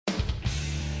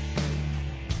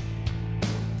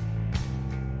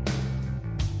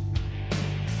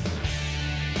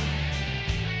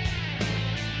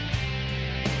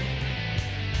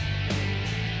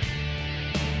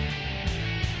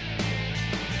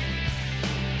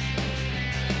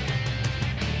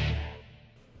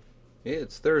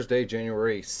It's Thursday,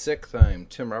 January 6th. I'm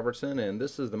Tim Robertson, and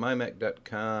this is the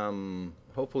MyMac.com,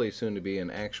 hopefully soon to be an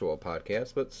actual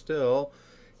podcast, but still,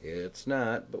 it's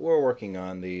not. But we're working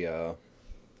on the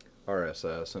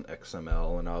RSS and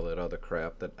XML and all that other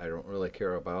crap that I don't really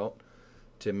care about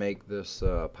to make this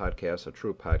podcast a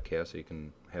true podcast so you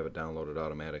can have it downloaded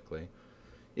automatically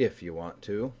if you want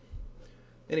to.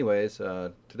 Anyways,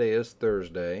 today is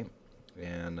Thursday,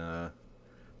 and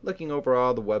looking over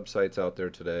all the websites out there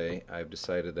today, I've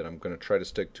decided that I'm going to try to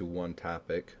stick to one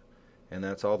topic, and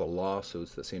that's all the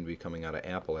lawsuits that seem to be coming out of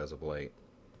Apple as of late.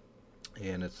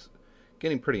 And it's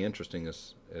getting pretty interesting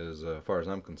as far as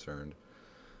I'm concerned.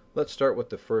 Let's start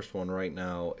with the first one right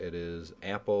now. It is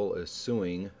Apple is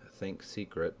suing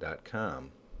ThinkSecret.com.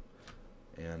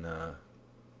 And,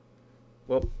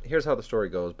 well, here's how the story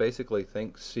goes. Basically,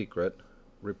 ThinkSecret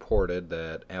reported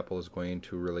that Apple is going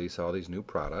to release all these new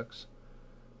products,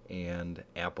 and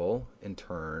Apple, in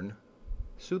turn,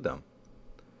 sued them.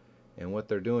 And what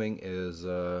they're doing is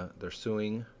they're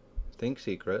suing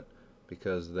ThinkSecret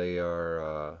because they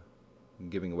are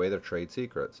giving away their trade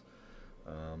secrets.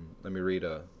 Let me read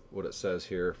what it says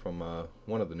here from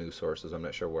one of the news sources. I'm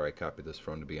not sure where I copied this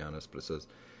from, to be honest, but it says,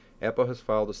 Apple has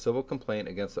filed a civil complaint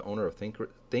against the owner of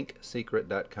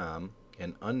ThinkSecret.com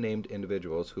and unnamed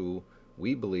individuals who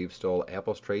we believe stole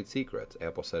Apple's trade secrets,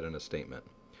 Apple said in a statement.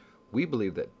 We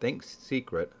believe that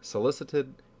ThinkSecret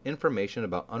solicited information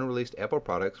about unreleased Apple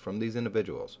products from these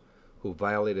individuals, who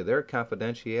violated their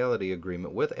confidentiality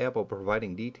agreement with Apple,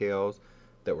 providing details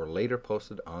that were later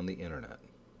posted on the internet.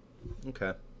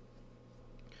 Okay.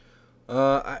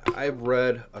 I've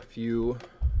read a few,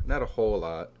 not a whole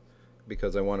lot,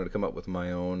 because I wanted to come up with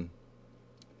my own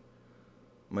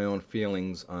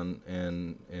feelings on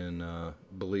and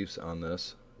beliefs on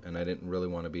this, and I didn't really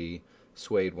want to be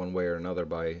swayed one way or another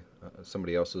by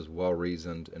somebody else's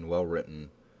well-reasoned and well-written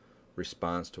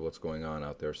response to what's going on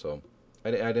out there. So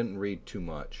I didn't read too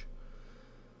much.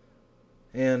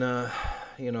 And, I'm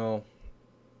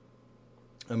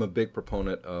a big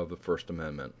proponent of the First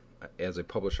Amendment. As a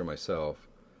publisher myself,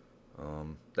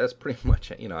 that's pretty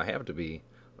much, I have to be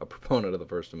a proponent of the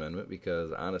First Amendment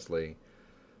because, honestly,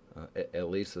 at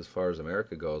least as far as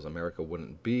America goes, America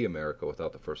wouldn't be America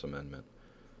without the First Amendment.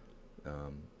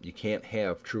 You can't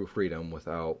have true freedom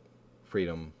without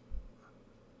freedom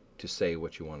to say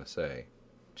what you want to say,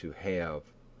 to have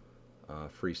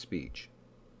free speech,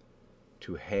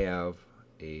 to have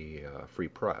a free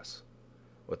press.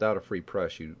 Without a free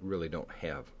press, you really don't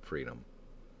have freedom.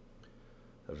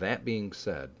 That being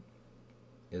said,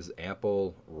 is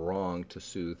Apple wrong to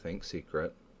sue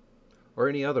ThinkSecret or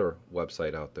any other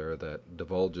website out there that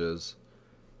divulges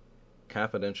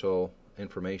confidential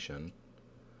information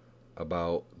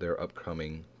about their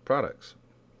upcoming products?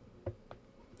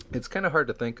 It's kind of hard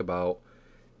to think about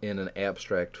in an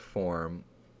abstract form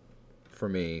for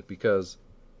me because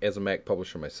as a Mac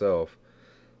publisher myself,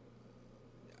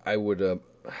 I would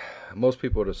most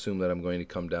people would assume that I'm going to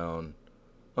come down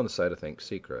on the side of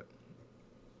ThinkSecret.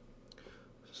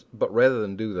 But rather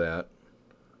than do that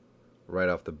right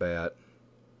off the bat,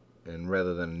 and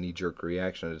rather than a knee-jerk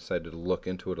reaction, I decided to look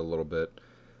into it a little bit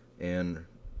and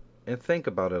think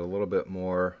about it a little bit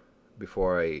more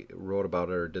before I wrote about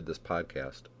it or did this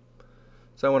podcast.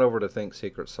 So I went over to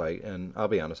ThinkSecret's site, and I'll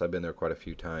be honest, I've been there quite a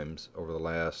few times over the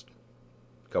last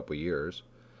couple years.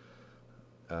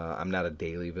 I'm not a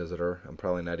daily visitor. I'm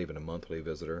probably not even a monthly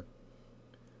visitor.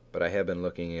 But I have been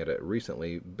looking at it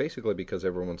recently, basically because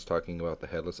everyone's talking about the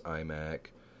headless iMac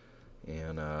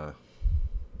and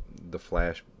the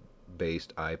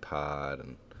flash-based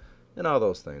iPod and all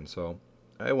those things. So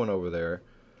I went over there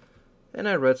and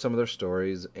I read some of their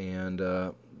stories,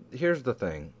 and here's the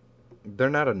thing.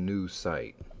 They're not a news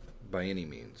site by any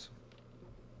means.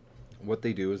 What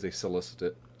they do is they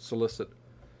solicit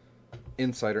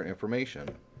insider information.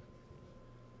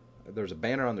 There's a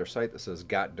banner on their site that says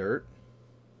Got Dirt,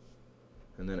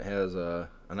 and then it has a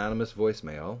anonymous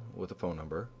voicemail with a phone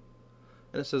number,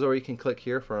 and it says, or you can click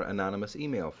here for an anonymous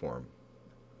email form.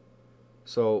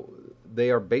 So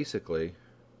they are basically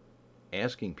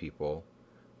asking people,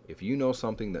 if you know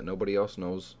something that nobody else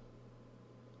knows,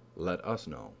 let us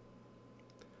know.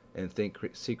 And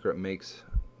ThinkSecret makes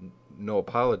no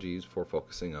apologies for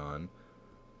focusing on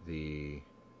the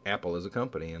Apple as a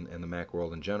company and the Mac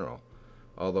world in general.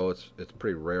 Although it's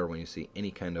pretty rare when you see any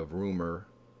kind of rumor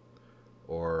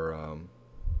or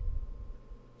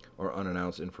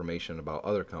unannounced information about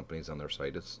other companies on their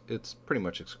site. It's pretty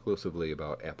much exclusively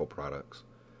about Apple products.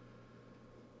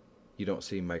 You don't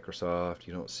see Microsoft,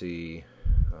 you don't see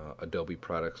Adobe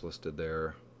products listed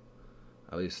there.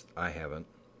 At least I haven't.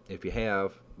 If you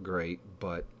have, great,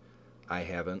 but I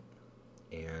haven't.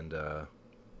 And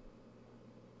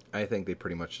I think they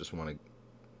pretty much just want to.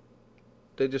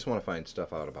 They just want to find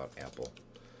stuff out about Apple.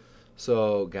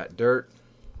 So, got dirt?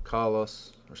 Call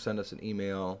us or send us an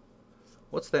email.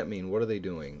 What's that mean? What are they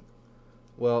doing?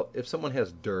 Well, if someone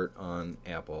has dirt on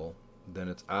Apple, then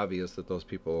it's obvious that those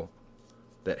people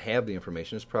that have the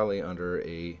information is probably under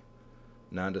a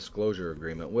non-disclosure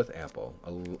agreement with Apple,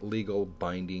 a legal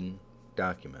binding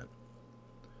document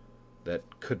that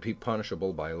could be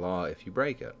punishable by law if you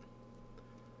break it.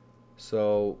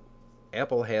 So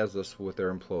Apple has this with their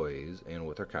employees and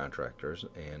with their contractors,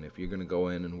 and if you're going to go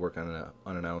in and work on an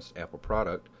unannounced Apple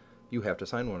product, you have to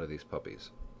sign one of these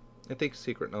puppies. And Think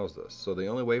Secret knows this, so the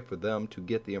only way for them to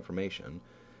get the information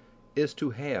is to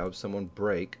have someone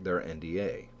break their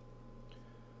NDA.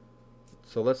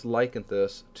 So let's liken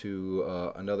this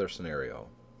to another scenario.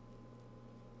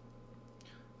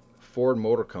 Ford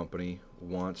Motor Company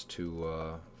wants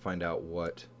to find out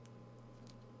what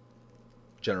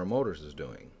General Motors is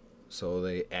doing. So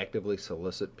they actively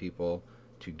solicit people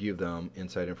to give them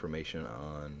inside information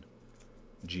on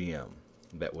GM.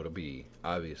 That would be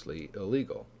obviously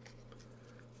illegal.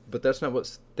 But that's not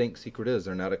what Think Secret is.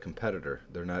 They're not a competitor.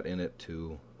 They're not in it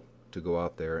to go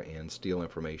out there and steal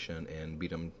information and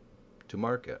beat them to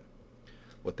market.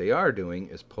 What they are doing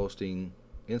is posting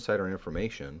insider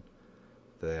information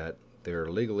that they're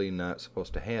legally not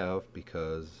supposed to have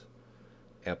because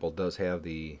Apple does have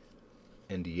the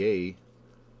NDA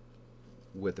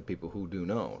with the people who do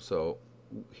know. So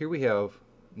here we have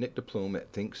Nick DePlume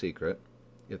at Think Secret,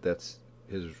 if that's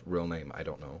his real name, I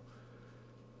don't know,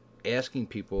 asking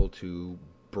people to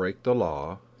break the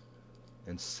law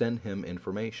and send him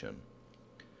information.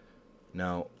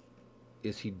 Now,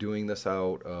 is he doing this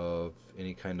out of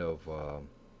any kind of...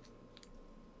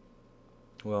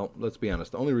 well, let's be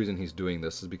honest. The only reason he's doing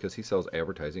this is because he sells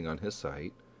advertising on his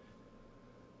site,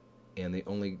 and the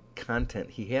only content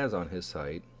he has on his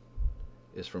site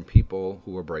is from people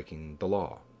who are breaking the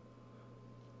law,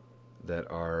 that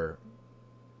are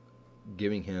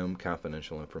giving him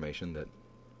confidential information that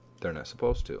they're not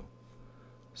supposed to.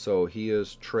 So he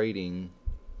is trading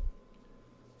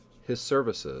his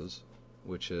services,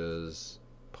 which is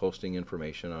posting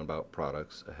information about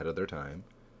products ahead of their time,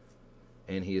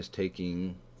 and he is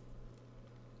taking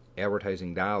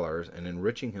advertising dollars and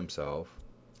enriching himself.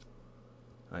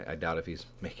 I doubt if he's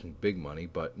making big money,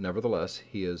 but nevertheless,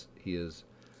 he is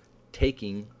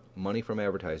taking money from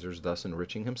advertisers, thus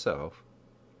enriching himself,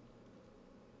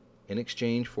 in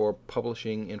exchange for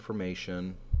publishing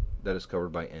information that is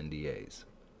covered by NDAs.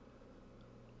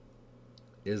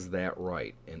 Is that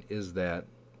right? And is that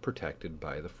protected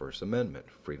by the First Amendment,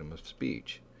 freedom of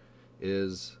speech?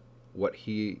 Does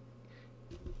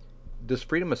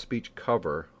freedom of speech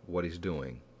cover what he's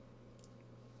doing?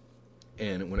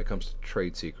 And when it comes to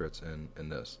trade secrets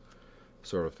and this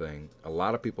sort of thing, a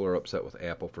lot of people are upset with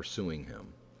Apple for suing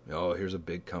him. Oh, here's a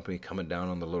big company coming down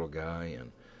on the little guy,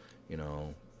 and,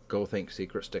 go Think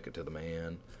Secret, stick it to the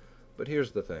man. But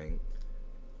here's the thing.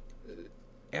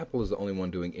 Apple is the only one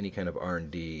doing any kind of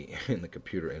R&D in the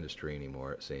computer industry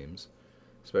anymore, it seems,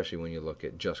 especially when you look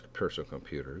at just personal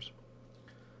computers.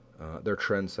 They're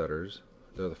trendsetters.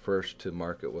 They're the first to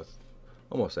market with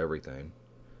almost everything.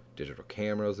 Digital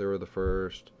cameras, they were the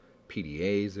first.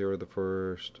 PDAs, they were the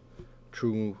first.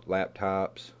 True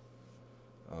laptops.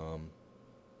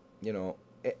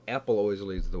 Apple always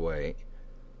leads the way.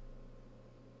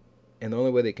 And the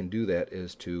only way they can do that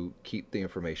is to keep the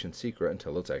information secret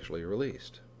until it's actually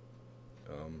released.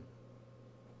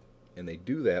 And they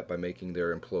do that by making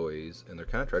their employees and their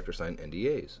contractors sign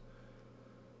NDAs.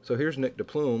 So here's Nick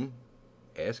DePlume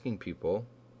asking people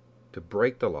to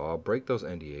break the law, break those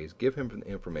NDAs, give him the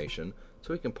information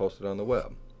so he can post it on the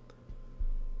web.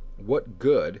 What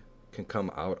good can come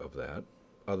out of that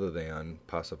other than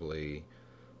possibly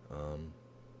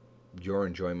your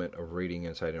enjoyment of reading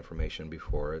inside information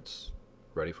before it's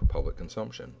ready for public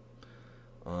consumption?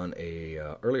 On a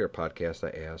earlier podcast,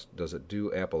 I asked, does it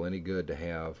do Apple any good to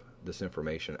have this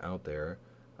information out there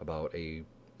about a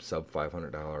sub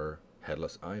 $500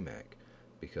 headless iMac?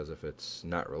 Because if it's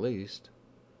not released,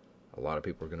 a lot of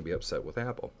people are going to be upset with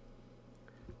Apple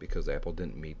because Apple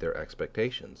didn't meet their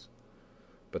expectations.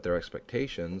 But their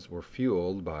expectations were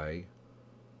fueled by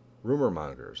rumor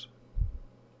mongers.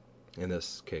 In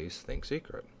this case, Think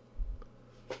Secret.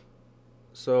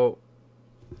 So,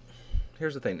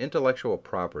 here's the thing. Intellectual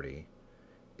property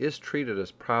is treated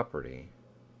as property,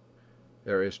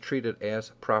 or is treated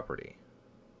as property.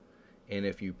 And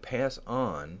if you pass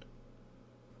on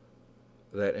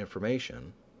that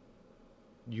information,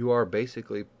 you are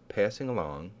basically passing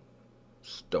along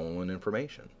stolen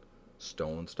information,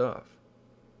 stolen stuff.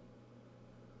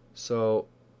 So,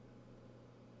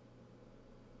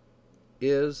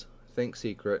 is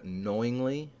ThinkSecret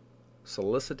knowingly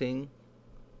soliciting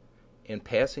and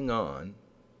passing on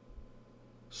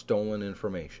stolen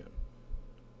information?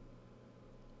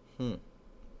 Hmm.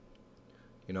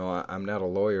 I'm not a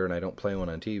lawyer and I don't play one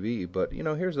on TV, but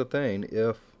here's the thing: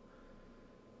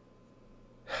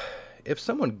 if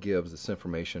someone gives this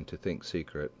information to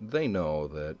ThinkSecret, they know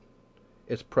that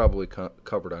it's probably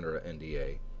covered under an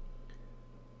NDA,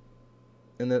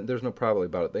 and then there's no probably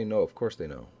about it. They know, of course, they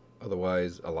know.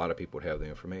 Otherwise, a lot of people would have the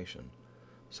information.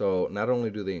 So not only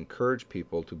do they encourage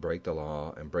people to break the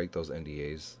law and break those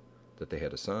NDAs that they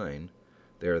had to sign,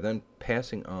 they are then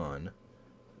passing on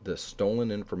the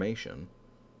stolen information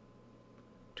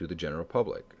to the general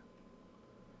public.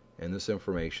 And this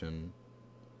information,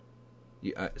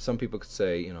 some people could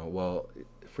say, well,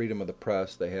 freedom of the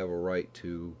press, they have a right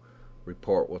to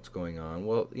report what's going on.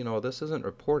 Well, this isn't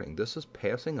reporting. This is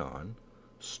passing on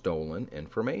stolen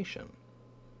information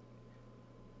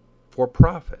for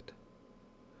profit.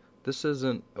 This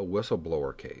isn't a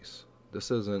whistleblower case. This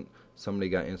isn't somebody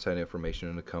got inside information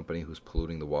in a company who's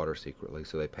polluting the water secretly,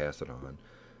 so they pass it on.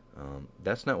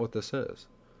 That's not what this is.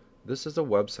 This is a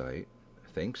website,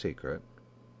 ThinkSecret,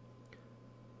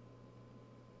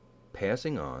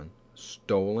 passing on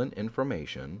stolen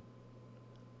information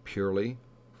purely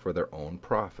for their own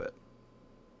profit.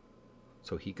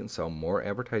 So he can sell more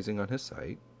advertising on his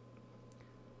site,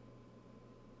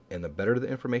 and the better the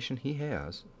information he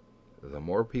has, the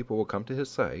more people will come to his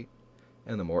site,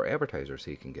 and the more advertisers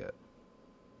he can get.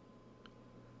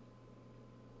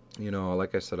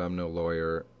 Like I said, I'm no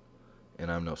lawyer,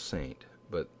 and I'm no saint,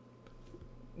 but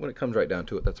when it comes right down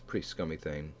to it, that's a pretty scummy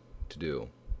thing to do.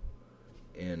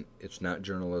 And it's not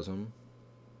journalism.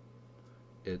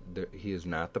 He is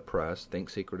not the press.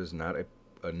 ThinkSecret is not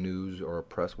a news or a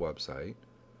press website.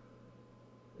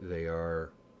 They are,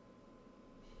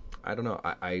 I don't know,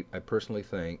 I personally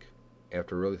think,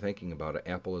 after really thinking about it,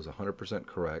 Apple is 100%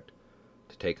 correct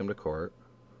to take them to court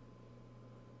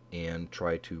and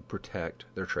try to protect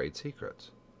their trade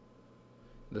secrets.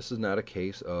 This is not a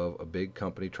case of a big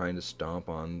company trying to stomp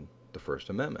on the First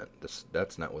Amendment.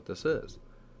 That's not what this is.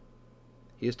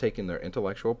 He has taken their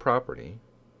intellectual property,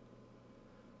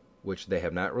 which they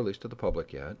have not released to the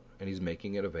public yet, and he's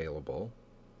making it available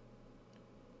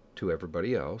to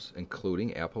everybody else,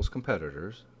 including Apple's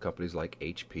competitors, companies like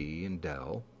HP and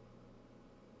Dell,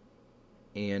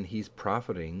 and he's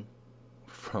profiting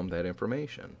from that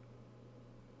information.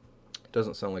 It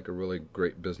doesn't sound like a really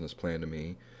great business plan to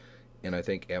me, and I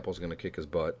think Apple's going to kick his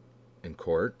butt in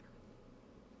court,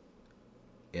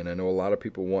 and I know a lot of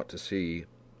people want to see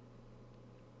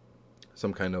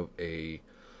some kind of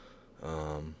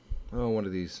one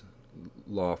of these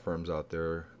law firms out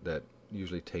there that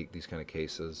usually take these kind of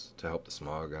cases to help the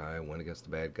small guy win against the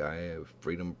bad guy,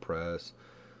 freedom of press,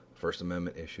 First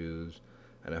Amendment issues,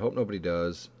 and I hope nobody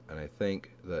does. And I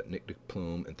think that Nick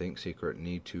DePlume and ThinkSecret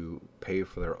need to pay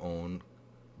for their own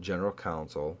general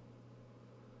counsel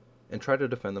and try to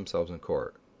defend themselves in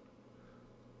court.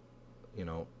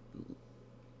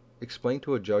 Explain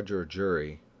to a judge or a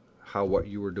jury how what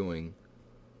you were doing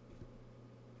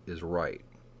is right,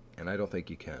 and I don't think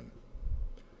you can.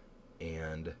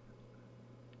 And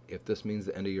if this means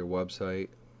the end of your website,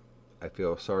 I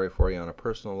feel sorry for you on a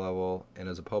personal level and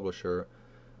as a publisher,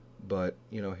 but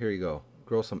here you go.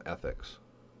 Grow some ethics.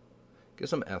 Get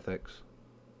some ethics.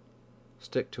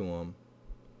 Stick to them.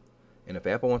 And if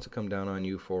Apple wants to come down on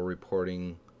you for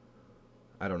reporting,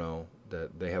 I don't know,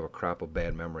 that they have a crop of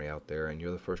bad memory out there and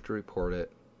you're the first to report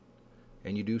it,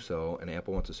 and you do so, and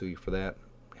Apple wants to sue you for that,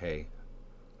 hey,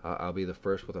 I'll be the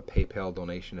first with a PayPal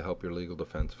donation to help your legal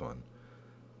defense fund.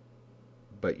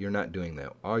 But you're not doing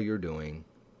that. All you're doing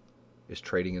is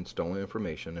trading in stolen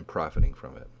information and profiting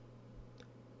from it.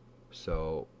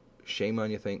 So, shame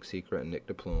on you, ThinkSecret and Nick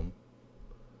DePlume.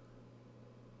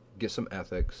 Get some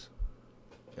ethics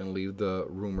and leave the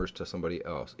rumors to somebody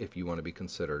else if you want to be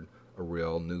considered a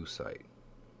real news site.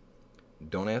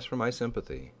 Don't ask for my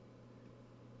sympathy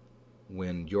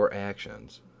when your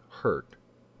actions hurt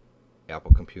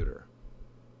Apple Computer.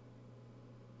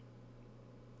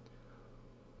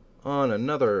 On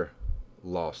another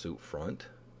lawsuit front,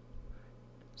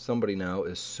 somebody now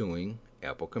is suing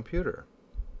Apple Computer.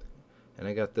 And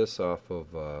I got this off of,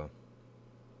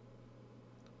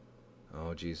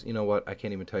 you know what? I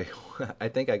can't even tell you. I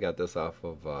think I got this off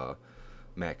of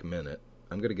Mac Minute.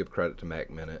 I'm going to give credit to Mac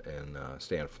Minute and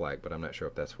Stan Flack, but I'm not sure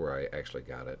if that's where I actually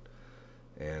got it.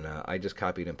 And I just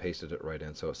copied and pasted it right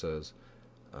in. So it says,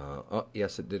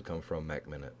 yes, it did come from Mac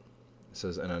Minute. It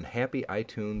says, an unhappy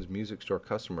iTunes Music Store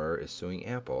customer is suing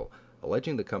Apple,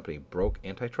 alleging the company broke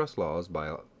antitrust laws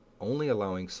by only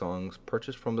allowing songs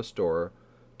purchased from the store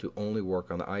to only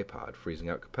work on the iPod, freezing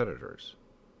out competitors.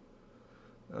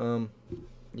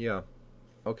 Yeah,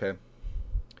 okay.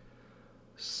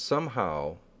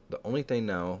 Somehow, the only thing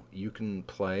now you can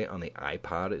play on the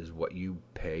iPod is what you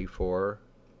pay for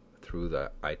through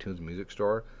the iTunes Music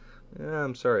Store. Yeah,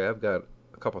 I'm sorry, I've got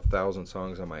a couple thousand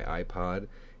songs on my iPod,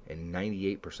 and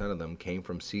 98% of them came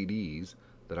from CDs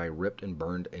that I ripped and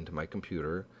burned into my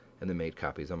computer and then made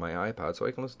copies on my iPod so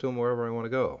I can listen to them wherever I want to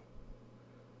go.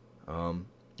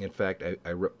 In fact, I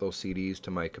ripped those CDs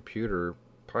to my computer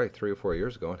probably 3 or 4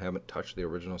 years ago and haven't touched the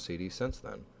original CD since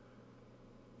then.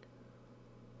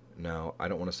 Now, I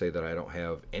don't want to say that I don't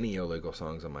have any illegal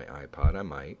songs on my iPod. I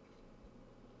might.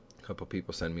 A couple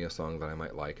people send me a song that I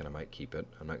might like and I might keep it.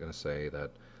 I'm not going to say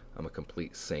that I'm a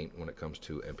complete saint when it comes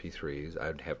to MP3s.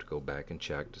 I'd have to go back and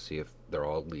check to see if they're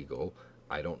all legal.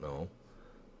 I don't know.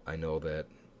 I know that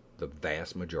the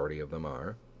vast majority of them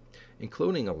are,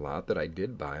 including a lot that I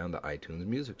did buy on the iTunes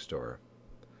Music Store.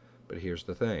 But here's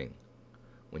the thing.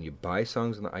 When you buy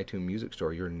songs in the iTunes Music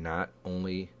Store, you're not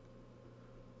only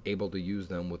able to use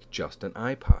them with just an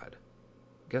iPod.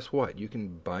 Guess what? You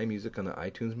can buy music on the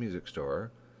iTunes Music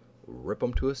Store, rip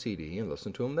them to a CD, and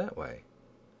listen to them that way.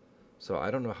 So I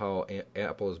don't know how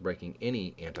Apple is breaking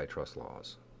any antitrust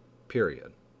laws.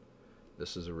 Period.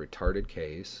 This is a retarded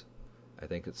case. I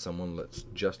think it's someone that's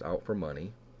just out for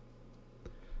money.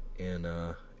 And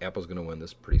Apple's going to win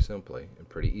this pretty simply and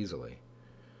pretty easily.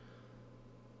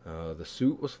 The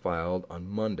suit was filed on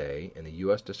Monday in the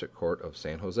U.S. District Court of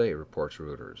San Jose, reports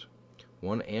Reuters.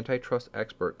 One antitrust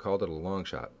expert called it a long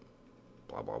shot.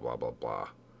 Blah, blah, blah, blah, blah.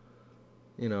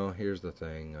 You know, here's the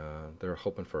thing. They're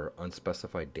hoping for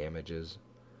unspecified damages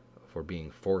for being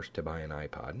forced to buy an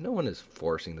iPod. No one is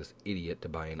forcing this idiot to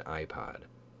buy an iPod.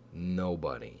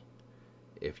 Nobody.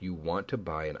 If you want to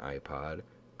buy an iPod,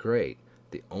 great.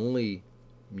 The only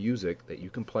music that you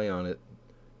can play on it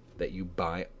that you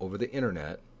buy over the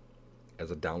internet as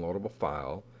a downloadable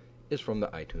file is from the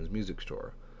iTunes Music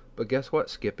Store. But guess what,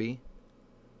 Skippy?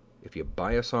 If you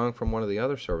buy a song from one of the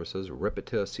other services, rip it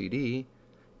to a CD,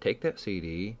 take that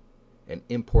CD, and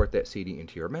import that CD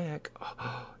into your Mac,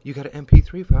 you got an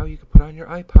MP3 file you can put on your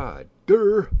iPod.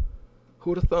 Grr!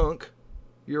 Who'd have thunk?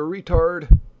 You're a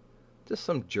retard. Just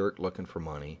some jerk looking for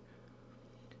money.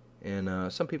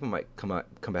 And some people might come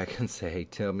back and say, hey,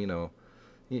 Tim, you know,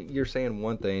 you're saying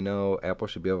one thing. No, Apple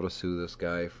should be able to sue this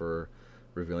guy for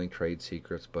revealing trade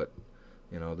secrets, but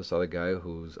you know, this other guy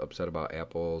who's upset about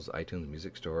Apple's iTunes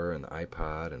Music Store and the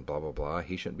iPod and blah blah blah,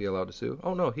 he shouldn't be allowed to sue.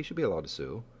 Oh no, he should be allowed to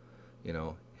sue. You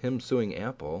know, him suing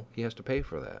Apple, he has to pay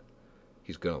for that.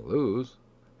 He's going to lose.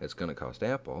 It's going to cost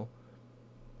Apple.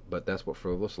 But that's what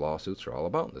frivolous lawsuits are all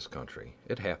about in this country.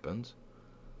 It happens.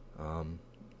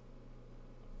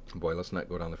 Boy, let's not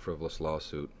go down the frivolous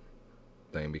lawsuit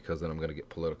thing, because then I'm going to get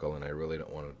political, and I really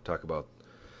don't want to talk about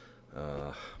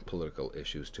political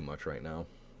issues too much right now.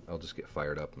 I'll just get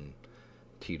fired up and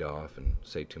teed off and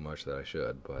say too much that I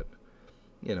should. But,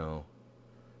 you know,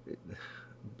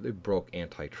 they broke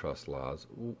antitrust laws.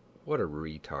 What a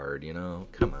retard, you know?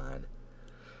 Come on.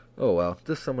 Oh, well,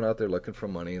 just someone out there looking for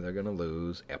money. They're going to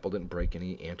lose. Apple didn't break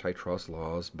any antitrust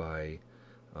laws by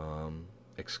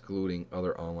excluding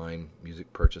other online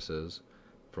music purchases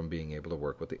from being able to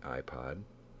work with the iPod.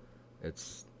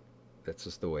 That's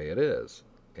just the way it is.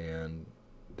 And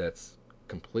that's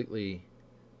completely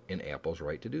in Apple's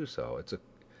right to do so.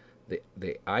 The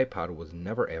iPod was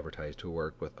never advertised to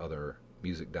work with other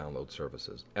music download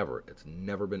services, ever. It's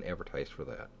never been advertised for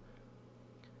that.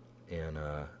 And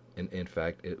in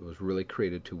fact, it was really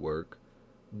created to work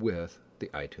with the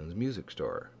iTunes Music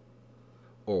Store,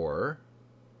 or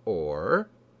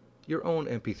your own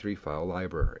MP3 file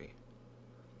library.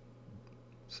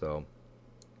 So,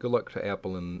 good luck to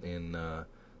Apple in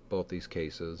both these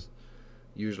cases.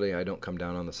 Usually I don't come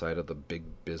down on the side of the big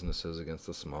businesses against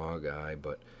the small guy,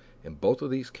 but in both of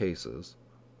these cases,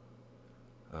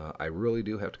 I really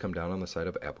do have to come down on the side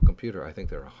of Apple Computer. I think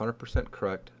they're 100%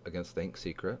 correct against Think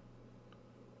Secret.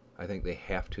 I think they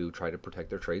have to try to protect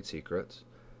their trade secrets,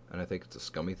 and I think it's a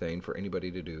scummy thing for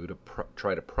anybody to do to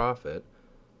try to profit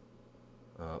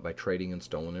by trading in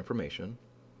stolen information.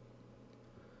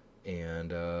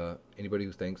 And anybody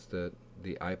who thinks that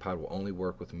the iPod will only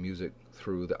work with music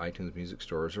through the iTunes Music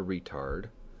Store is a retard.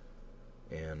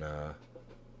 And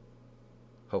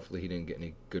hopefully he didn't get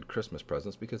any good Christmas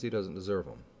presents, because he doesn't deserve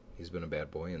them. He's been a bad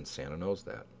boy, and Santa knows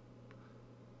that.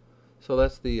 So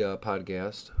that's the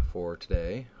podcast for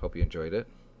today. Hope you enjoyed it.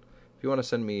 If you want to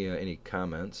send me any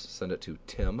comments, send it to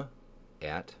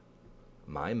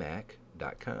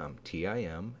tim@mymac.com.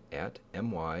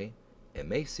 tim@mymac.com.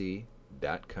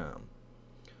 mac.com.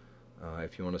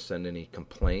 If you want to send any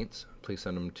complaints, please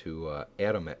send them to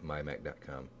Adam at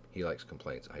mymac.com. He likes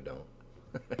complaints. I don't.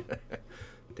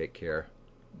 Take care.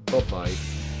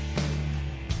 Bye-bye.